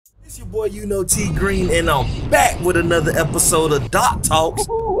It's your boy YouKnowTGreen, and I'm back with another episode of Doc Talks.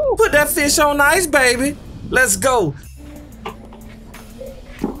 Put that fish on ice, baby. Let's go.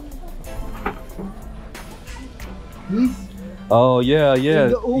 Oh yeah.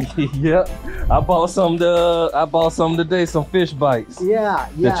 Yep. I bought some today, some fish bites. Yeah.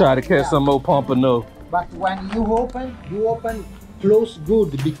 To try to catch some more pompano. But when you open close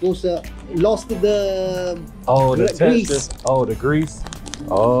good because lost the grease. Oh, the grease.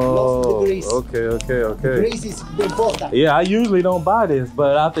 Oh, lost the grease. Okay. Grease is important. Yeah, I usually don't buy this,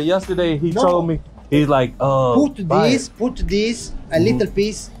 but after yesterday, he told me, he's like, put this a little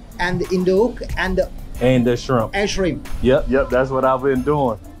piece and in the hook and the shrimp. And shrimp. Yep, that's what I've been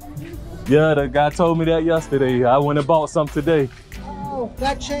doing. Yeah, the guy told me that yesterday. I went and bought some today. Oh,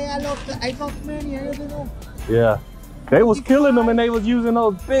 gotcha. I got many, I don't know. Yeah. They was killing them and they was using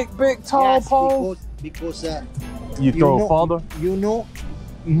those big tall poles. Because you throw farther? You know,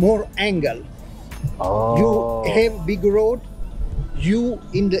 more angle. Oh. You have big rod. You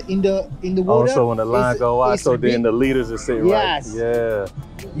in the water. Also when the line go out, so then the leaders are sitting right. Yeah.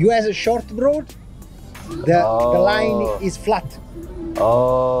 You have a short rod. The line is flat.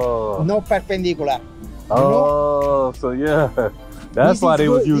 Oh. No perpendicular. Oh, so yeah. That's why they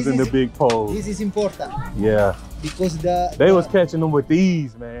was using the big poles. This is important. Yeah. Because they was catching them with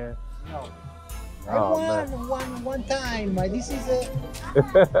these, man. No. Oh, one time. This is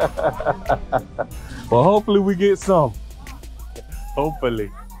well, hopefully we get some. Hopefully.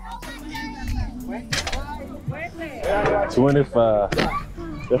 25.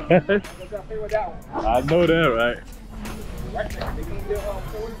 I know that, right?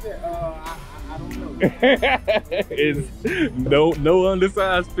 It's no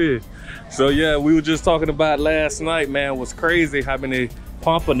undersized fish. So yeah, we were just talking about last night, man. It was crazy how many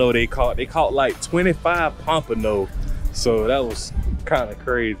pompano they caught. They caught like 25 pompano. So that was kind of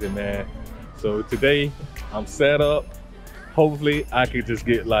crazy, man. So today I'm set up. Hopefully I could just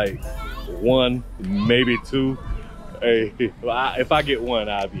get like one, maybe two. Hey, if I get one,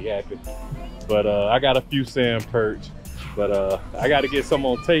 I'll be happy. But I got a few sandperch. But I got to get some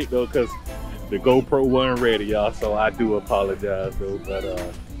on tape though, because the GoPro wasn't ready, y'all. So I do apologize though.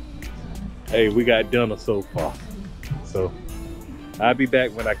 But hey, we got dinner so far. So I'll be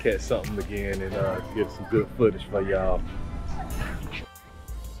back when I catch something again and get some good footage for y'all.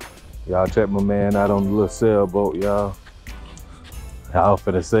 Y'all check my man out on the little sailboat, y'all. I was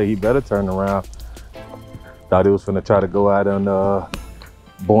finna say he better turn around. Thought he was finna try to go out on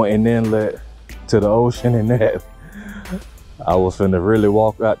Boynton Inlet to the ocean and that. I was finna really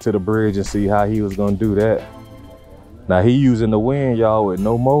walk out to the bridge and see how he was gonna do that. Now he using the wind, y'all, with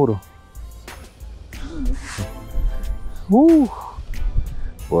no motor. Woo!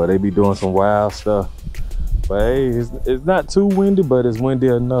 Boy, they be doing some wild stuff. But hey, it's not too windy, but it's windy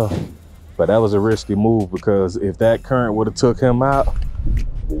enough. But that was a risky move because if that current would have took him out,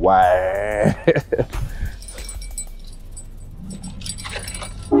 wow.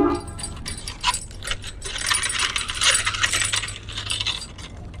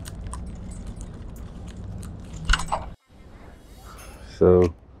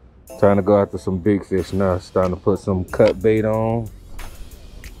 So, trying to go after some big fish now. Starting to put some cut bait on.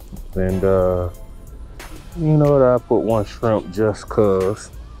 And, you know what? I put one shrimp just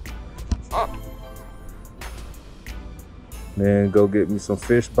cuz. Then go get me some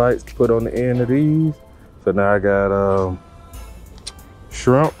fish bites to put on the end of these. So now I got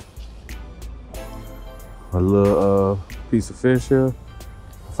shrimp. A little piece of fish here.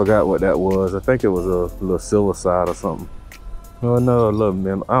 I forgot what that was. I think it was a little silver side or something. Oh no, a little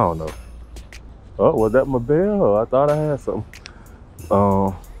minnow. I don't know. Oh, was that my bell? Oh, I thought I had something.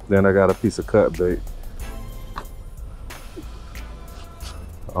 Then I got a piece of cut bait.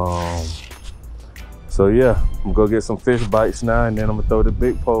 So yeah, I'm gonna go get some fish bites now, and then I'm gonna throw the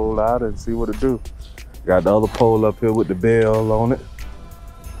big pole out and see what it do. Got the other pole up here with the bell on it.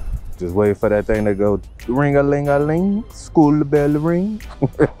 Just wait for that thing to go ring-a-ling-a-ling, school the bell ring.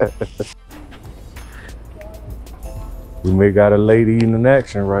 We may got a lady in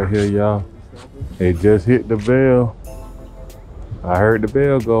action right here, y'all. It just hit the bell. I heard the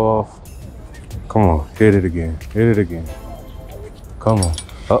bell go off. Come on, hit it again, hit it again. Come on.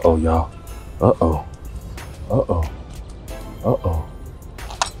 Uh-oh, y'all. Uh-oh. Uh-oh. Uh-oh.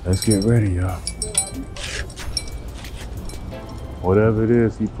 Let's get ready, y'all. Whatever it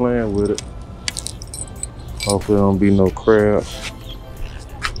is, he playing with it. Hopefully there don't be no crab.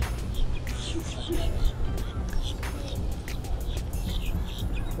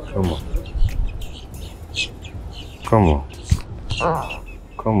 Come on. Come on.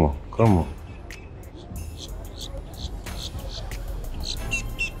 Come on, come on.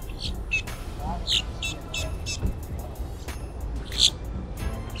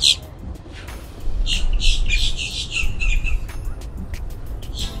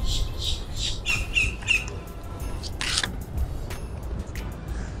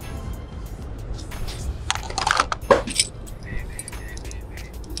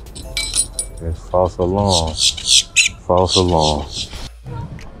 It's false alarm. False alarm.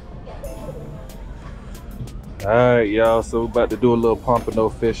 Alright, y'all, so we're about to do a little pompano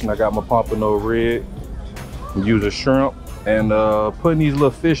fishing. I got my Pompano Rig. I'm using shrimp and putting these little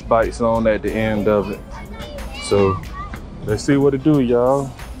fish bites on at the end of it. So let's see what it do,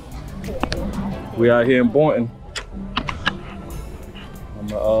 y'all. We out here in Boynton.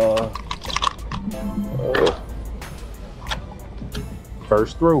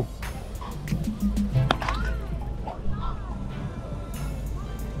 First throw.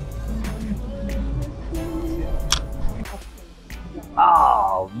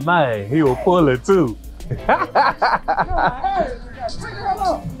 Oh man, he will pull it too.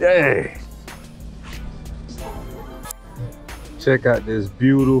 Dang. Check out this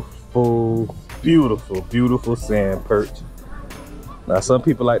beautiful, beautiful, beautiful sand perch. Now some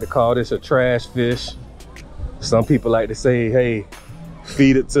people like to call this a trash fish. Some people like to say, hey,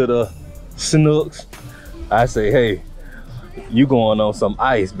 feed it to the snooks. I say, hey, you going on some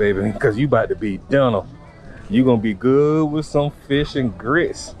ice, baby, because you about to be done. You gonna be good with some fish and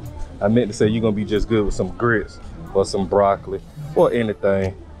grits. I meant to say you gonna be just good with some grits or some broccoli or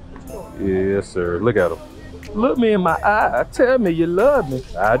anything. Yes, sir. Look at him. Look me in my eye. Tell me you love me.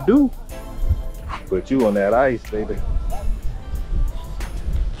 I do. Put you on that ice, baby.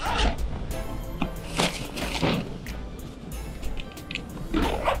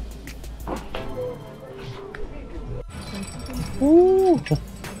 Ooh.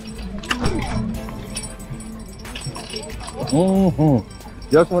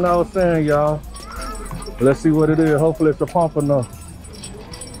 Just when I was saying, y'all, let's see what it is. Hopefully it's a pompano.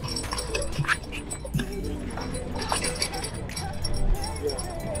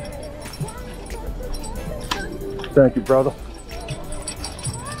 Thank you, brother.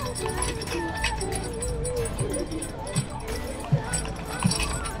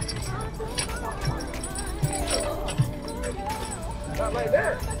 Not like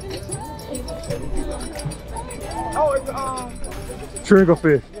that. Oh, it's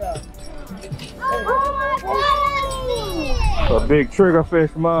triggerfish. Yeah. A big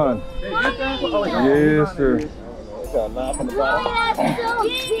triggerfish, man. Yes, sir.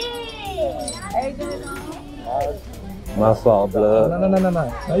 My salt blood. No.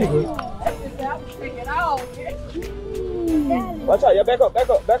 No, you good. Watch out, yeah, back up.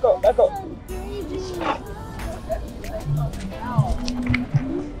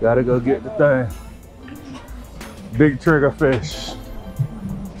 Gotta go get the thing. Big triggerfish.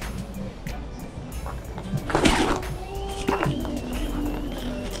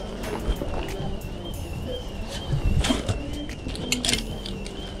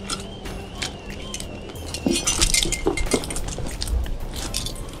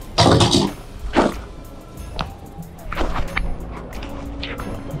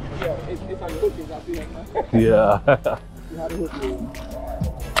 Yeah.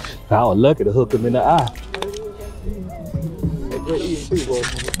 I was lucky to hook him in the eye.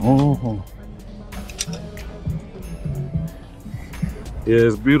 Yeah,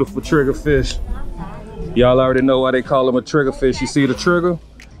 it's beautiful triggerfish. Y'all already know why they call them a triggerfish. You see the trigger?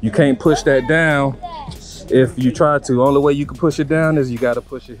 You can't push that down if you try to. Only way you can push it down is you got to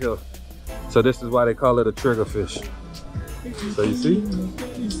push it here. So this is why they call it a triggerfish. So you see?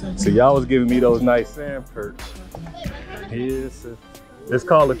 So y'all was giving me those nice sand perch. Yes, it's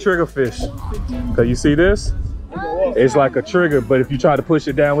called a triggerfish. Cause you see this? It's like a trigger, but if you try to push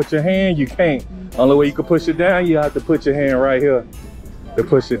it down with your hand, you can't. Only way you can push it down, you have to put your hand right here to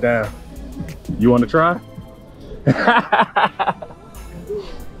push it down. You want to try?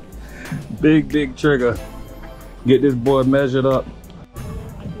 Big trigger. Get this boy measured up.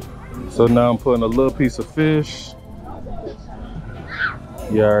 So now I'm putting a little piece of fish.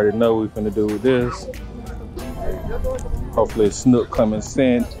 You already know what we're finna do with this. Hopefully a snook come and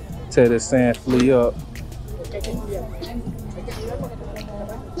tear this sand flea up.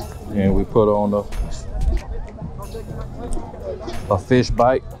 And we put on a fish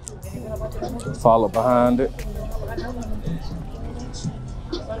bite, follow behind it.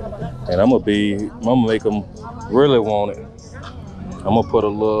 And I'm gonna make them really want it. I'm gonna put a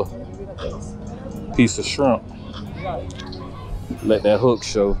little piece of shrimp. Let that hook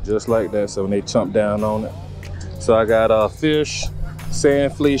show just like that, so when they chomp down on it. So I got fish,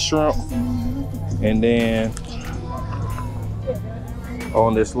 sand flea, shrimp, and then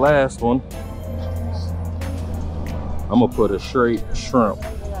on this last one, I'm gonna put a straight shrimp.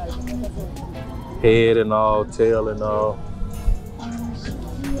 Head and all, tail and all.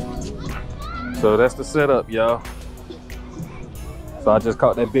 So that's the setup, y'all. So I just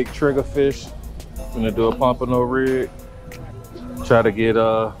caught that big triggerfish. Gonna do a Pompano Rig. try to get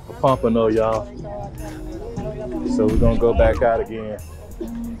a pompano, y'all. So we're gonna go back out again.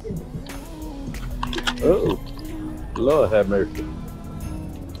 Oh, Lord have mercy.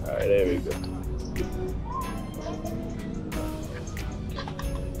 All right, there we go.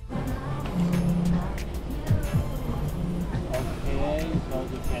 Okay, so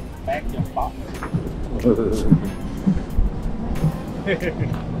you can pack your box.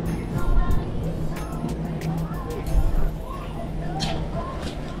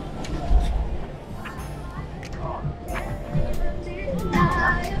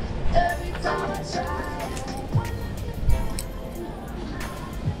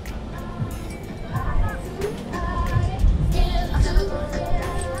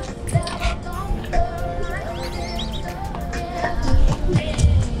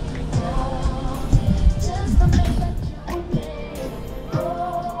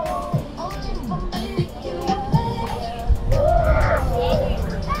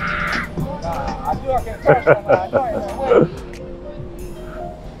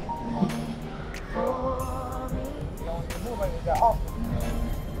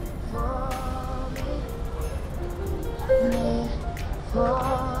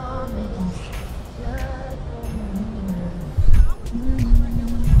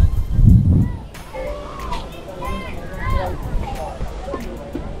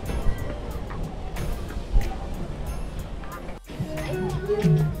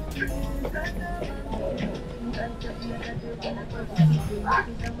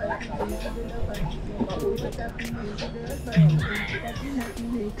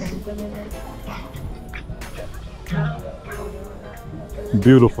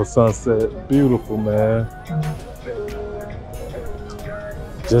 Beautiful sunset, beautiful, man.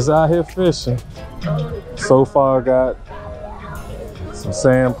 Just out here fishing. So far got some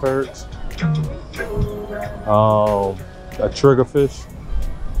sandperch, a triggerfish.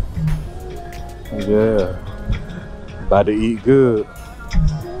 Yeah, about to eat good.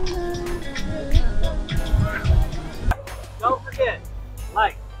 Don't forget,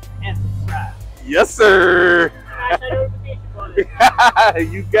 like and subscribe. Yes, sir.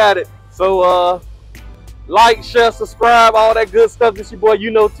 You got it. So like, share, subscribe, all that good stuff. This your boy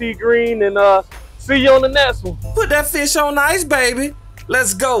YouKnowTGreen, and see you on the next one. Put that fish on ice, baby.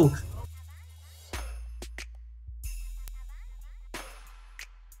 Let's go.